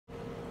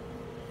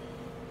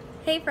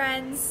Hey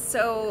friends,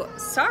 so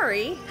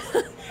sorry.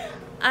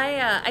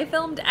 I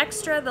filmed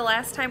extra the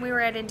last time we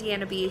were at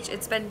Indiana Beach.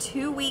 It's been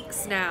 2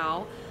 weeks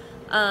now.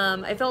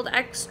 I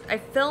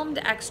filmed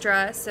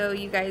extra so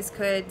you guys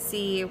could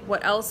see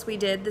what else we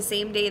did the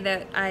same day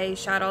that I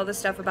shot all the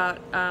stuff about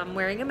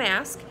wearing a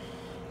mask.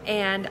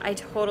 And I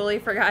totally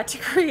forgot to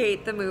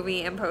create the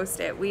movie and post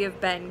it. We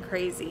have been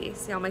crazy.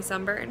 See all my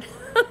sunburn?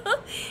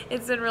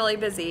 It's been really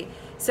busy.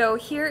 So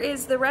here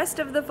is the rest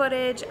of the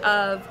footage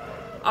of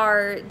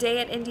our day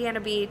at Indiana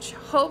Beach.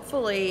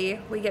 Hopefully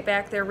we get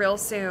back there real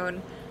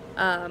soon.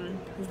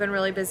 We've been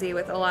really busy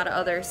with a lot of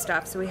other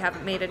stuff, so we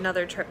haven't made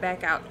another trip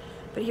back out.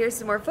 But here's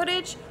some more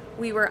footage.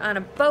 We were on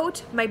a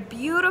boat. My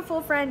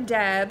beautiful friend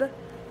Deb,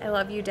 I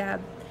love you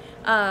Deb,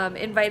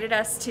 invited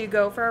us to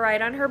go for a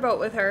ride on her boat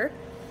with her.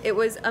 It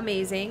was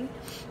amazing.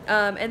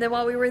 And then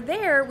while we were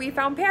there, we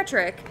found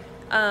Patrick.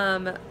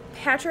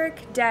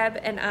 Patrick, Deb,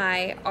 and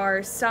I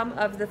are some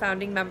of the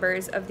founding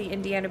members of the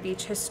Indiana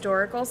Beach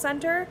Historical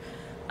Center.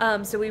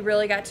 So we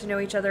really got to know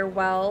each other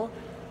well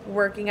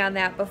working on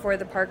that before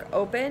the park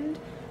opened.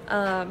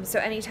 So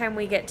anytime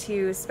we get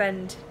to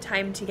spend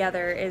time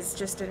together is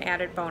just an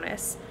added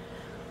bonus.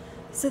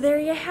 So there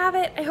you have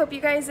it. I hope you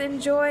guys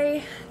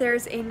enjoy.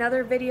 There's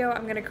another video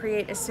I'm gonna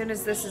create as soon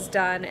as this is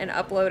done and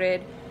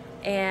uploaded,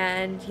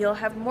 and you'll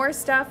have more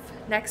stuff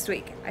next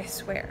week, I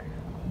swear.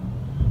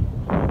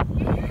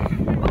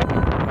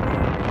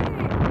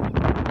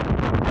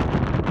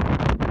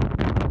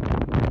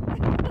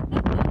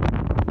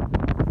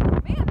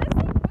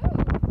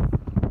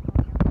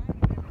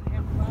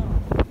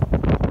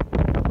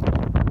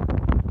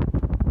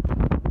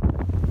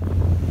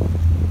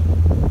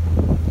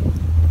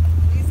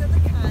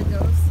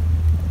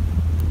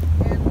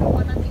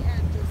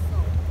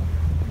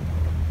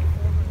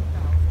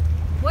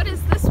 What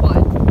is this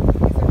one?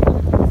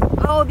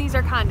 Oh, these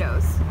are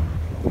condos.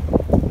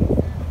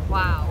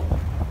 Wow.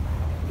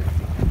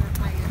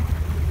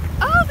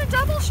 Oh, the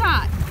double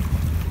shot.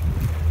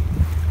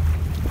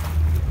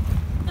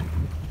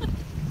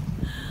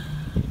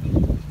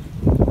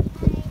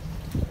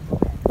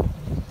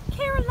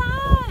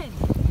 Caroline,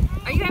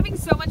 are you having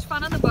so much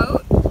fun on the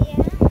boat?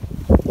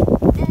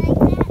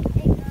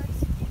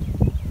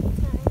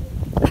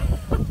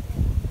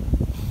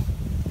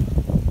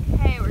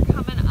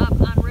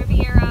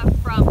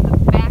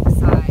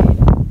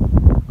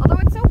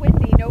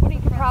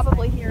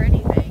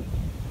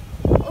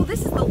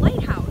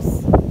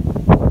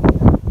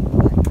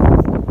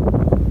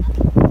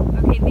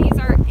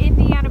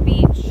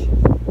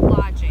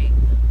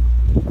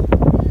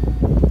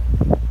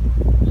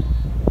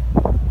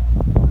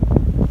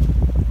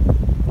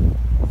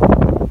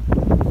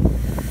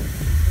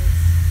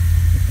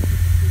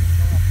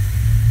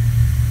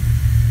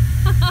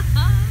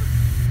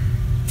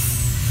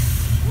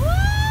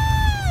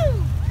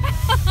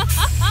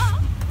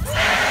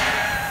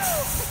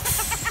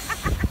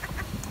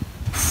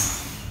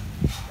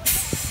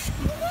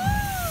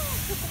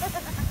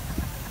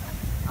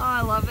 Oh,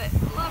 I love it.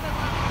 Love it, love it.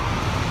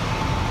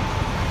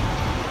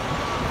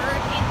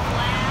 Hurricane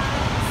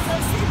flags. So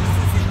see, this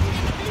is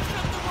Indiana Beach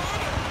from the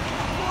water.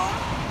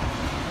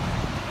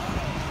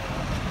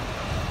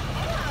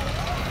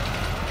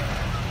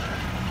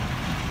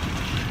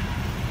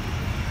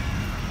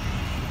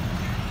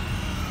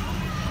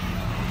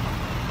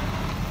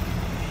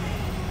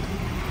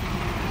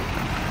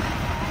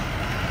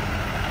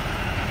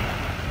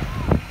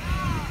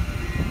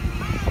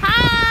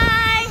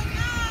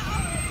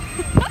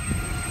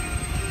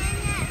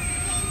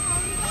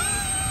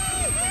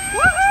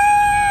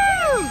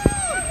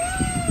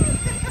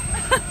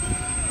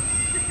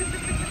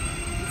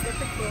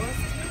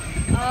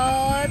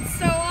 Oh, it's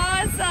so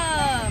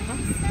awesome!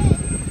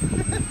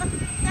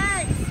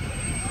 Thanks.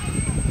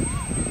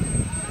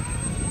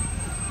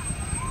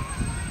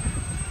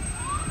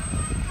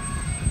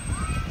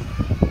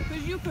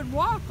 Because you could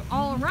walk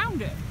all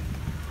around it.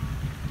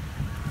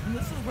 And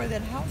this is where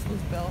that house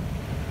was built.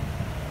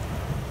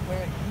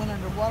 Where it went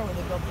underwater when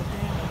they built the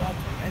dam,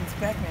 and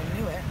Spackman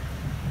knew it.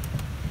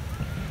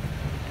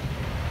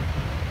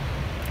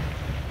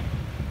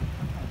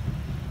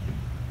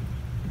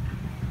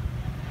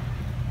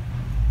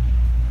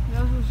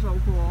 This is so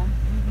cool.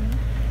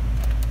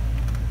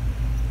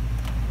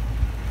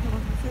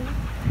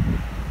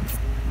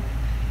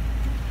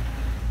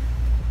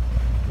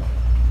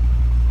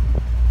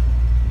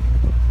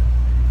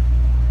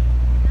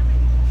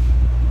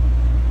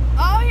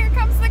 Oh, here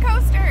comes the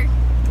coaster.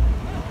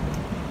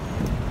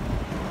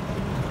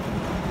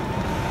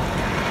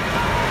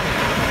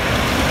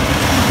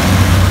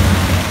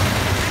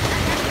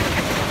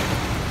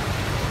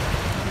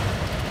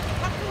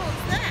 How cool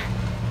is that?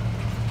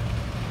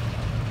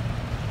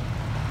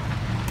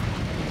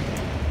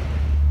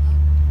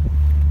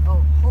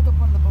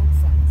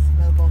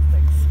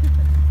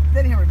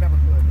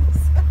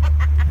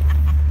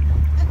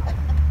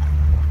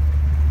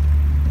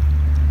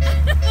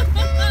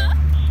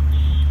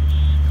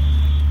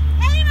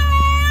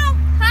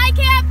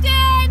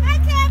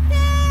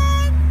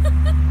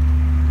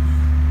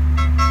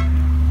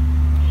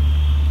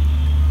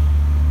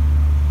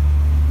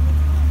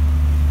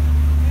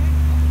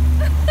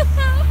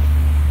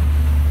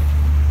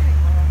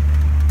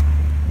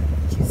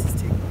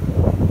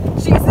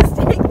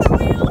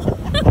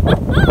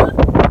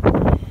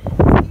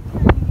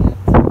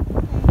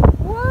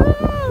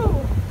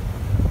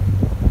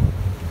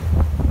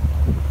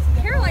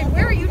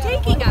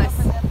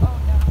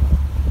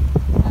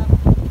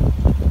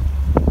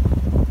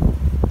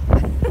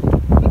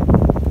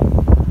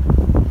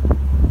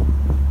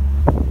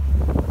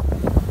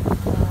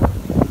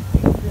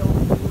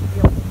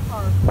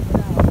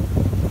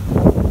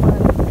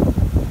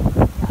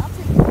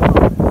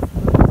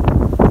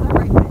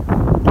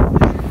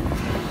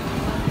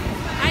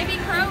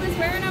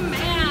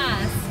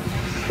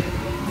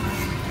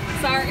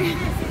 Sorry.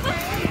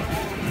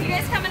 You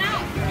guys coming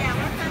out? Yeah,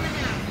 we're coming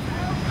out.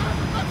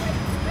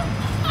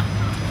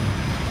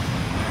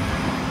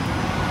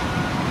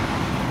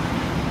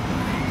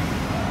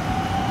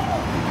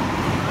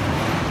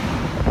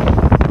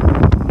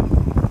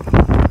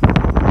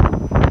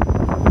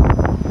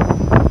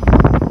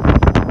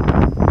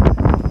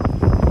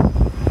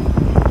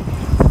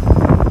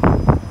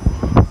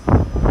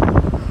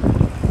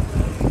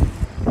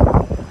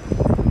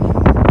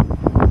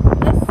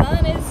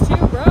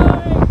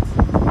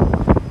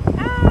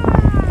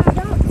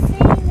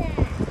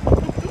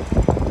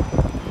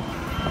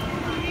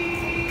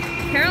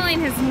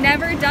 Has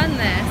never done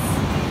this.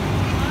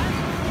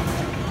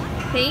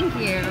 Thank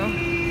you.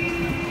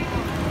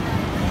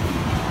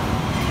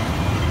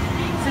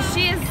 So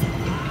she is,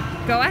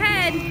 go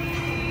ahead.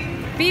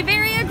 Be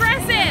very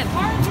aggressive.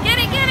 Get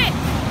it, get it.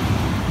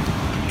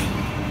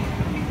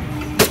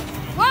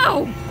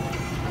 Whoa.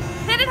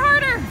 Hit it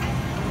harder.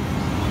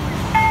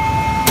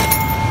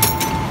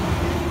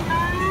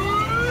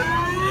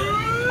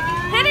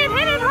 Hit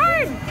it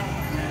hard.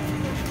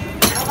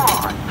 Come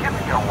on, give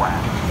me your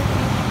whack.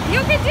 You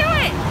can do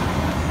it!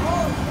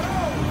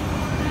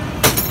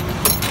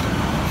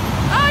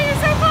 Oh,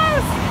 you're so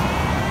close!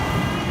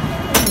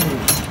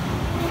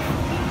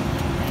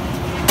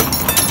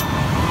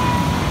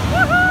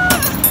 Woohoo!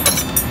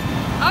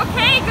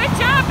 Okay, good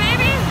job,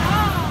 baby!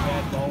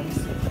 Bad bones.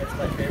 That's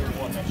my favorite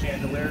one, that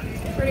chandelier.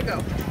 Where'd it go?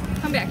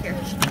 Come back here.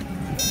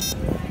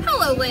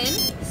 Hello, Lynn.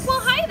 Well,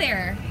 hi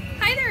there.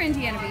 Hi there,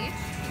 Indiana Beach.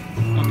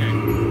 Okay.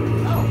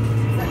 Oh,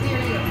 is that near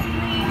you?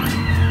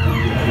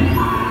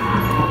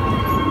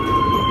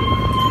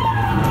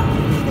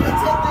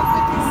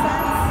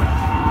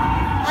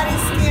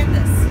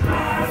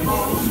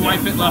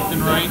 Swipe it left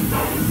and right.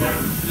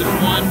 Just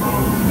one.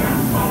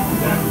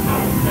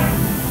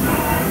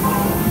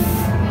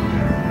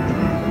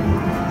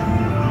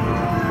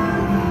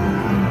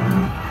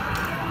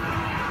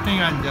 Hang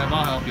on, Deb.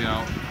 I'll help you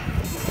out.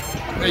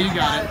 There, you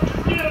got it.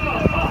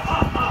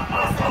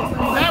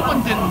 That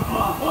one didn't.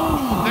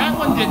 Oh, that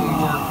one didn't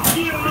work.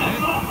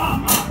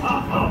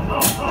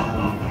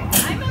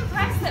 I'm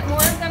impressed that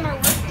more of them are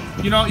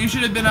working. You know, you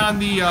should have been on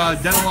the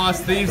Dental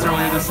Lost Thieves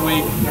earlier this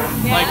week.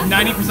 Yeah? Like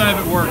 90% of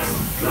it works.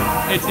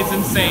 It's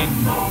insane.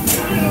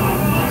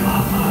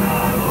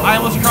 I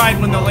almost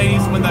cried when the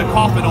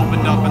coffin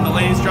opened up and the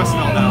lady's dress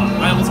fell down.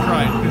 I almost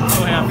cried. I'm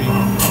so happy.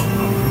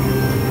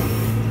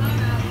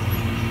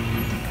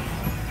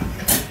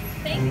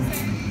 Thank you,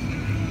 sir.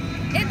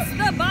 It's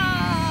the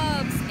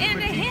Bobs and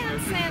a hand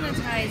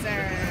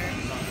sanitizer.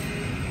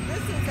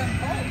 This is a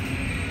boat.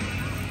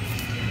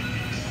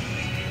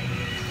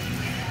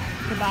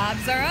 The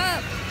Bobs are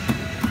up.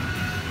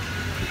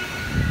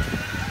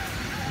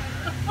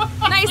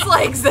 Nice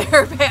legs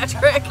there,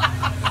 Patrick.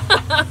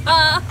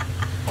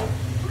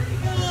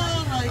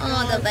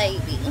 Oh, the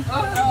baby.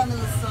 Oh,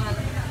 the sun.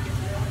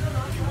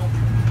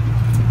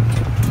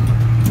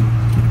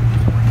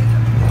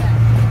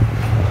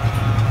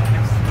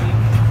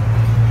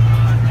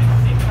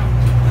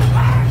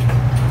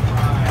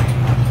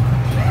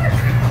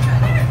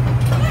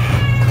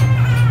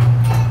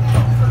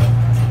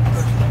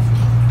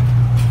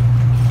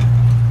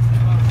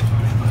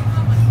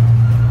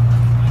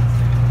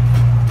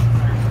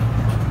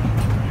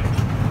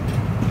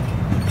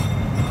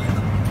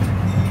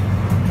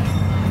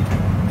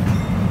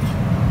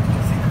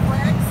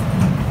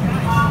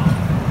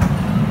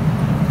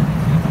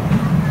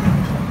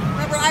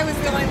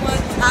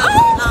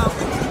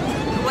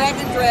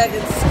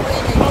 Dragon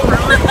screaming.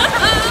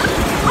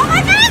 Oh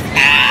my god!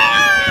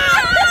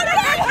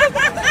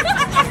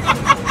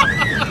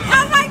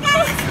 Oh my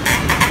god!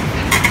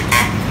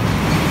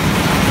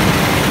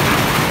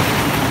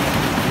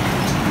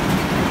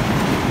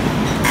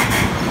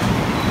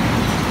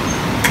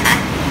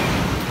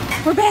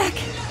 We're back.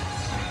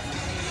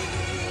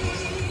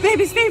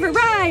 Baby's favorite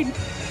ride.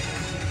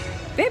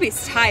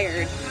 Baby's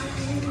tired.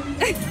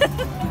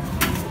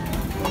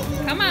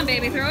 Come on,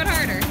 baby, throw it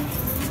harder.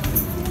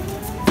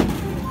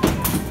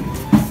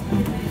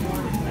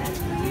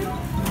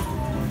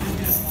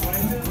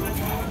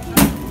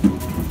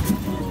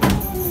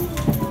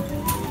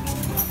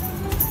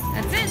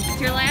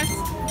 Your last.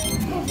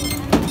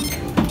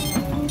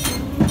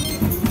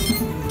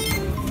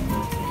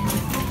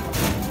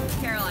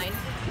 Caroline,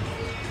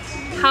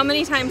 how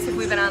many times have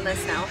we been on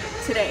this now?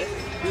 Today.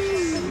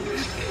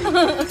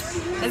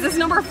 Is this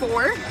number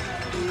 4?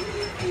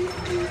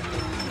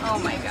 Oh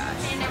my gosh.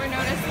 I never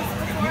noticed this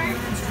before.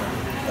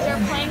 They're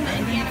playing the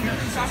Indiana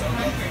Beach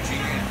documentary.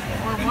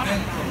 Or one of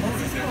them.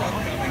 This is cool.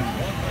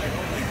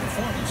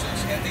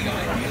 Performances at the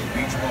Ideal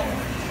Beach Bar.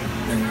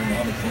 There were a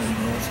lot of pretty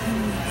girls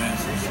coming with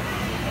dances.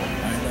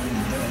 I learned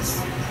to dance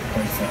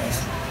quite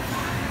fast,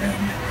 and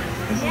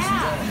it was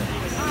enjoyable.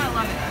 Oh, I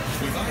love it.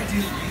 With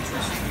Ideal Beach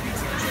receiving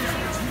its